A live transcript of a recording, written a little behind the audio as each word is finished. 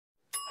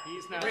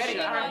He's not ready.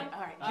 shy.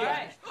 All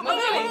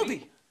right.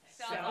 Movie.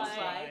 Sounds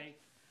like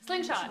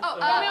Slingshot.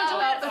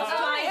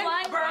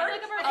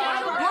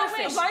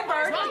 flying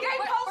bird.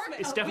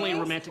 It's definitely a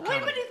romantic Right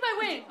comedy. beneath my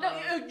wing.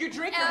 No, You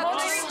drink your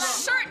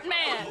Shirt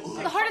Man.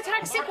 The Heart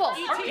Attack sequel.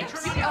 Going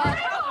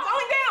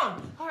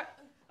down.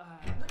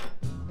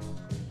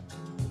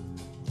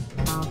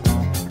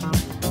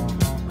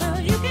 Well,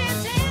 you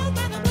can tell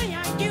by the way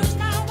I use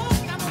my walk.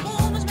 I'm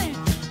a woman's man.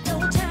 No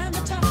time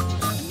to talk.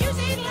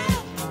 Music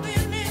loud,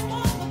 women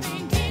want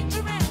being kicked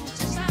around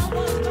since I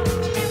was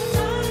born. It's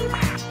all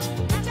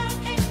around. I don't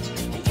hate,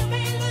 and you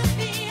may look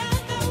the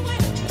other way,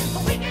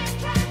 but we can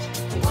try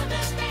to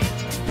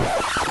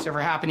understand. This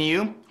ever happened to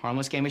you?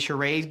 Harmless game of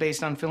charades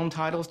based on film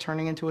titles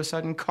turning into a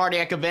sudden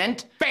cardiac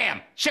event?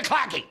 Bam!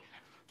 Shaklaki!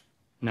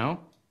 No?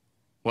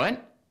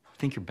 What?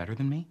 Think you're better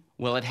than me?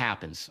 Well, it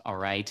happens, all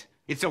right?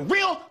 It's a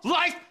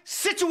real-life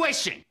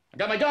situation! I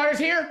got my daughters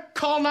here.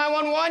 Call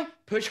 911.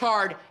 Push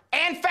hard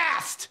and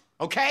fast,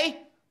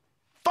 okay?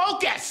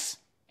 Focus!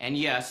 And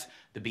yes,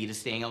 the beat of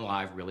staying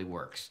alive really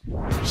works.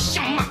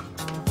 Shama!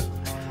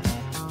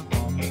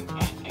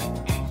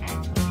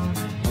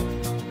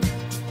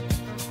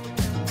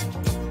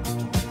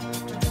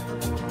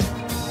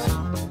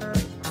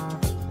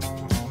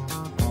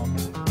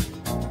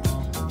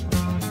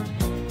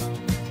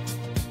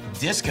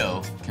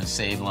 Disco can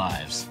save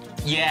lives.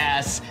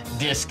 Yes,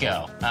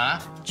 disco, huh?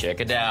 Check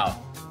it out.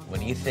 What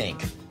do you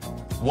think?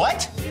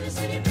 What?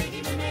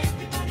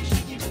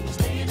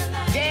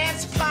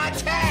 Dance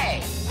party!